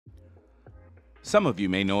Some of you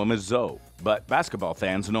may know him as Zoe, but basketball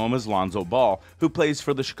fans know him as Lonzo Ball, who plays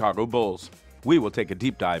for the Chicago Bulls. We will take a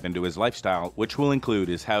deep dive into his lifestyle, which will include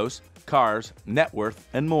his house, cars, net worth,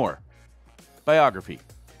 and more. Biography.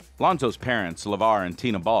 Lonzo's parents, LeVar and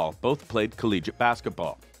Tina Ball, both played collegiate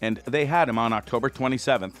basketball, and they had him on October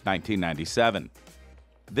 27, 1997.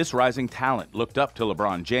 This rising talent looked up to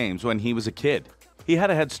LeBron James when he was a kid. He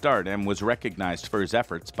had a head start and was recognized for his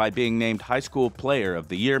efforts by being named High School Player of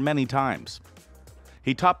the Year many times.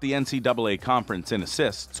 He topped the NCAA conference in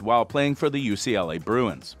assists while playing for the UCLA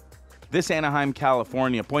Bruins. This Anaheim,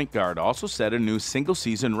 California point guard also set a new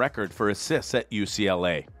single-season record for assists at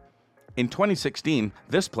UCLA. In 2016,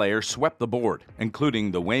 this player swept the board,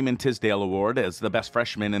 including the Wayman Tisdale Award as the best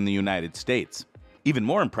freshman in the United States. Even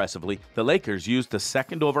more impressively, the Lakers used the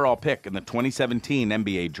second overall pick in the 2017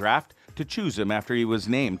 NBA draft to choose him after he was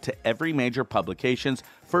named to every major publication's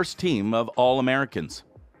first team of All-Americans.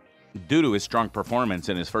 Due to his strong performance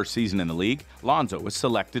in his first season in the league, Lonzo was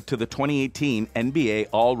selected to the 2018 NBA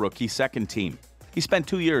All-Rookie Second Team. He spent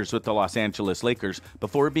 2 years with the Los Angeles Lakers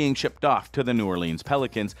before being shipped off to the New Orleans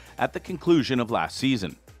Pelicans at the conclusion of last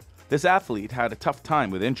season. This athlete had a tough time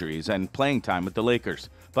with injuries and playing time with the Lakers,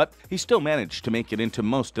 but he still managed to make it into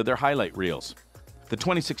most of their highlight reels. The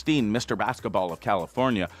 2016 Mr. Basketball of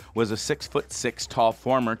California was a 6'6" tall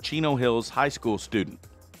former Chino Hills High School student.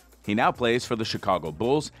 He now plays for the Chicago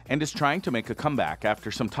Bulls and is trying to make a comeback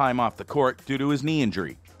after some time off the court due to his knee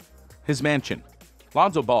injury. His mansion.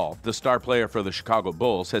 Lonzo Ball, the star player for the Chicago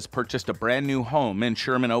Bulls, has purchased a brand new home in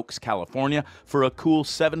Sherman Oaks, California for a cool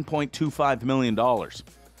 $7.25 million.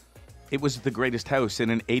 It was the greatest house in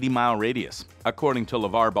an 80-mile radius. According to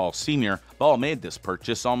LeVar Ball Sr., Ball made this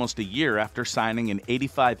purchase almost a year after signing an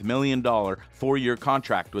 $85 million four-year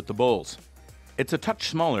contract with the Bulls. It's a touch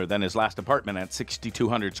smaller than his last apartment at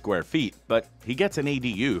 6,200 square feet, but he gets an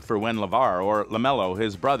ADU for when LeVar or LaMelo,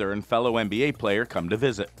 his brother and fellow NBA player, come to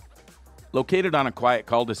visit. Located on a quiet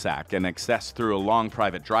cul-de-sac and accessed through a long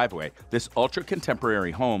private driveway, this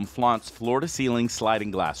ultra-contemporary home flaunts floor-to-ceiling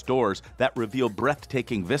sliding glass doors that reveal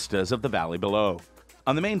breathtaking vistas of the valley below.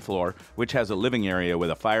 On the main floor, which has a living area with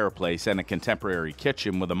a fireplace and a contemporary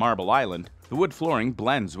kitchen with a marble island, the wood flooring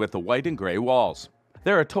blends with the white and gray walls.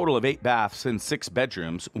 There are a total of 8 baths and 6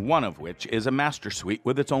 bedrooms, one of which is a master suite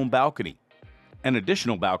with its own balcony. An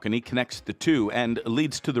additional balcony connects the two and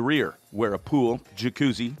leads to the rear, where a pool,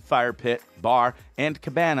 jacuzzi, fire pit, bar, and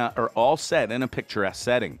cabana are all set in a picturesque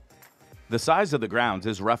setting. The size of the grounds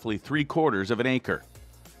is roughly 3/4 of an acre.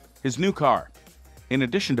 His new car. In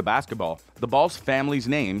addition to basketball, the Ball's family's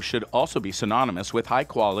name should also be synonymous with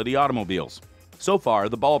high-quality automobiles. So far,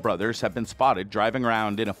 the Ball brothers have been spotted driving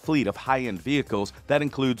around in a fleet of high-end vehicles that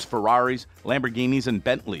includes Ferraris, Lamborghinis, and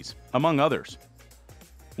Bentleys, among others.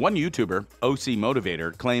 One YouTuber, OC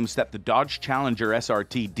Motivator, claims that the Dodge Challenger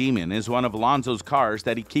SRT Demon is one of Lonzo's cars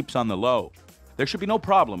that he keeps on the low. There should be no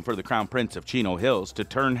problem for the Crown Prince of Chino Hills to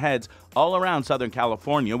turn heads all around Southern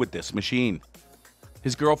California with this machine.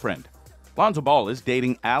 His girlfriend. Lonzo Ball is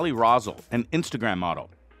dating Ali Rosal, an Instagram model.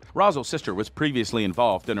 Rosal's sister was previously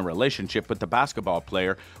involved in a relationship with the basketball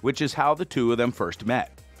player, which is how the two of them first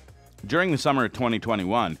met. During the summer of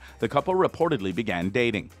 2021, the couple reportedly began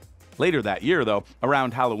dating. Later that year, though,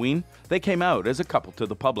 around Halloween, they came out as a couple to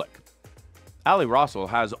the public. Ali Russell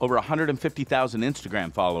has over 150,000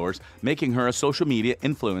 Instagram followers, making her a social media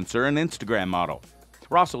influencer and Instagram model.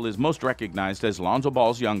 Russell is most recognized as Lonzo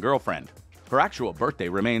Ball's young girlfriend. Her actual birthday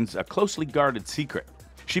remains a closely guarded secret.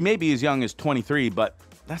 She may be as young as 23, but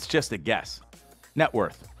that's just a guess. Net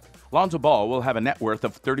worth. Lonzo Ball will have a net worth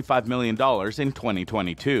of $35 million in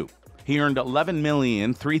 2022. He earned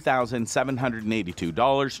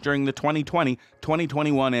 $11,003,782 during the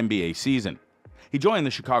 2020-2021 NBA season. He joined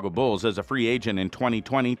the Chicago Bulls as a free agent in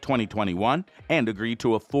 2020-2021 and agreed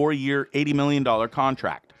to a 4-year, $80 million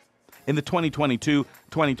contract. In the 2022-2023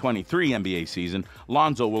 NBA season,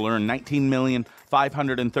 Lonzo will earn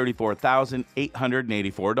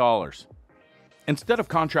 $19,534,884. Instead of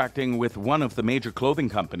contracting with one of the major clothing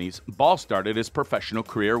companies, Ball started his professional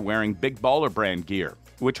career wearing Big Baller brand gear,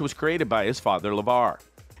 which was created by his father, LeVar.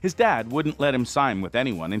 His dad wouldn't let him sign with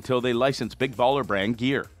anyone until they licensed Big Baller brand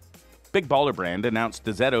gear. Big Baller brand announced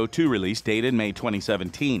the Z02 release date in May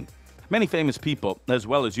 2017. Many famous people, as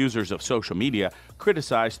well as users of social media,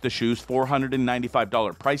 criticized the shoe's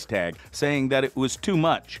 $495 price tag, saying that it was too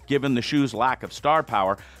much given the shoe's lack of star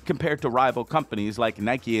power compared to rival companies like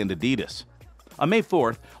Nike and Adidas. On May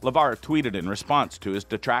 4th, LeVar tweeted in response to his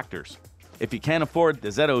detractors, "If you can't afford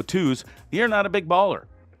the Z02s, you're not a big baller."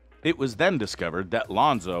 It was then discovered that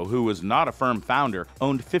Lonzo, who was not a firm founder,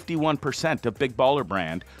 owned 51% of Big Baller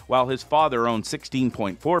Brand, while his father owned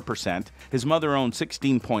 16.4%, his mother owned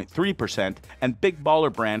 16.3%, and Big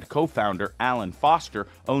Baller Brand co-founder Alan Foster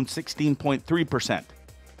owned 16.3%.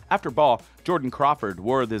 After Ball, Jordan Crawford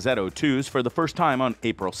wore the Z02s for the first time on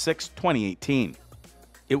April 6, 2018.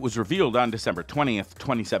 It was revealed on December 20th,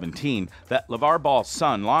 2017, that LeVar Ball's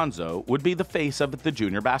son, Lonzo, would be the face of the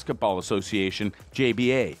Junior Basketball Association,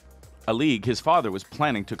 JBA, a league his father was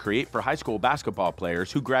planning to create for high school basketball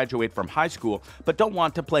players who graduate from high school but don't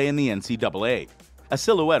want to play in the NCAA. A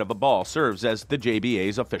silhouette of a ball serves as the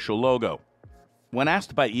JBA's official logo. When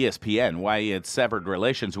asked by ESPN why he had severed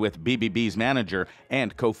relations with BBB's manager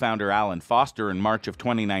and co-founder Alan Foster in March of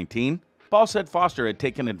 2019, Ball said Foster had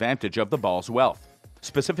taken advantage of the Ball's wealth.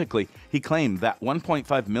 Specifically, he claimed that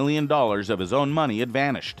 $1.5 million of his own money had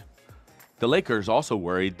vanished. The Lakers also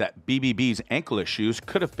worried that BBB's ankle issues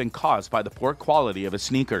could have been caused by the poor quality of his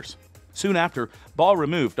sneakers. Soon after, Ball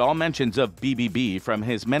removed all mentions of BBB from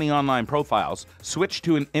his many online profiles, switched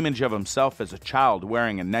to an image of himself as a child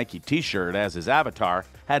wearing a Nike t-shirt as his avatar,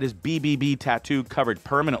 had his BBB tattoo covered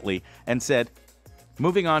permanently, and said,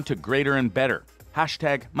 "Moving on to greater and better.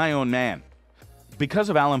 #MyOwnMan." Because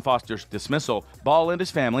of Alan Foster's dismissal, Ball and his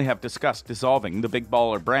family have discussed dissolving the Big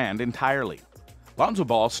Baller Brand entirely. Lonzo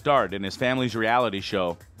Ball starred in his family's reality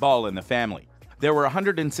show, Ball in the Family. There were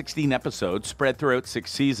 116 episodes spread throughout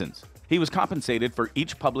 6 seasons. He was compensated for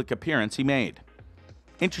each public appearance he made.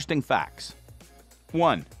 Interesting facts.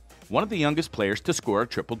 1. One of the youngest players to score a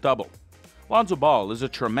triple-double. Lonzo Ball is a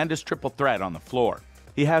tremendous triple threat on the floor.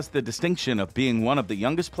 He has the distinction of being one of the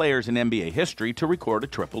youngest players in NBA history to record a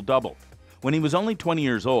triple-double. When he was only 20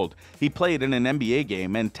 years old, he played in an NBA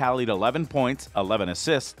game and tallied 11 points, 11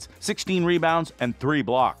 assists, 16 rebounds, and 3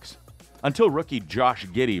 blocks. Until rookie Josh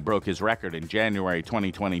Giddey broke his record in January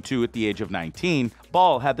 2022 at the age of 19,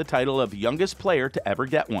 Ball had the title of youngest player to ever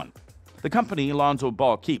get one. The company Lonzo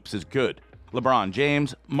Ball keeps is good. LeBron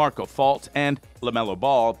James, Marco Fultz, and LaMelo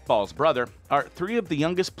Ball, Ball's brother, are 3 of the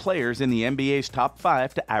youngest players in the NBA's top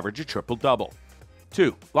 5 to average a triple-double.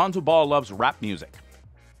 2. Lonzo Ball loves rap music.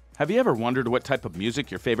 Have you ever wondered what type of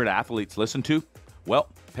music your favorite athletes listen to? Well,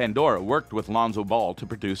 Pandora worked with Lonzo Ball to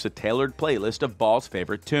produce a tailored playlist of Ball's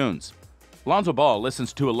favorite tunes. Lonzo Ball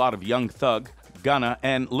listens to a lot of Young Thug, Gunna,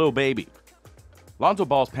 and Lil Baby. Lonzo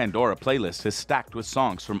Ball's Pandora playlist is stacked with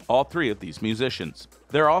songs from all 3 of these musicians.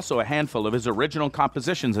 There are also a handful of his original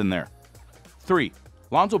compositions in there. 3.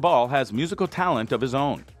 Lonzo Ball has musical talent of his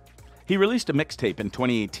own. He released a mixtape in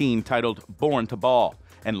 2018 titled Born to Ball,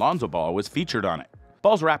 and Lonzo Ball was featured on it.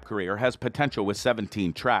 Ball's rap career has potential with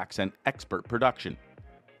 17 tracks and expert production.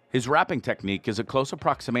 His rapping technique is a close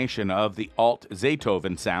approximation of the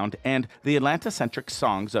alt-Zaytoven sound and the Atlanta-centric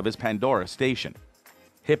songs of his Pandora station.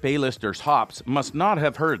 Hip A-listers Hops must not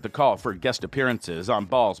have heard the call for guest appearances on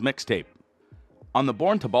Ball's mixtape. On the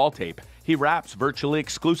Born to Ball tape, he raps virtually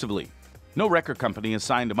exclusively. No record company has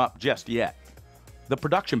signed him up just yet. The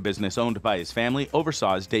production business owned by his family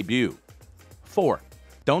oversaw his debut. 4.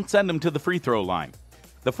 Don't send him to the free throw line.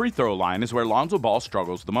 The free throw line is where Lonzo Ball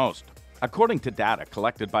struggles the most. According to data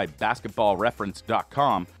collected by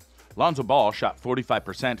BasketballReference.com, Lonzo Ball shot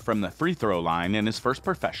 45% from the free throw line in his first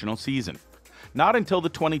professional season. Not until the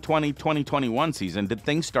 2020-2021 season did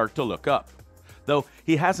things start to look up. Though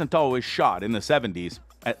he hasn't always shot in the 70s,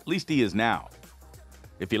 at least he is now.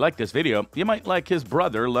 If you like this video, you might like his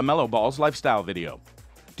brother LaMelo Ball's lifestyle video.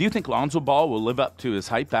 Do you think Lonzo Ball will live up to his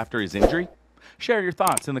hype after his injury? Share your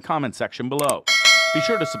thoughts in the comment section below. Be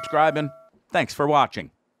sure to subscribe and thanks for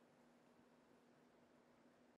watching.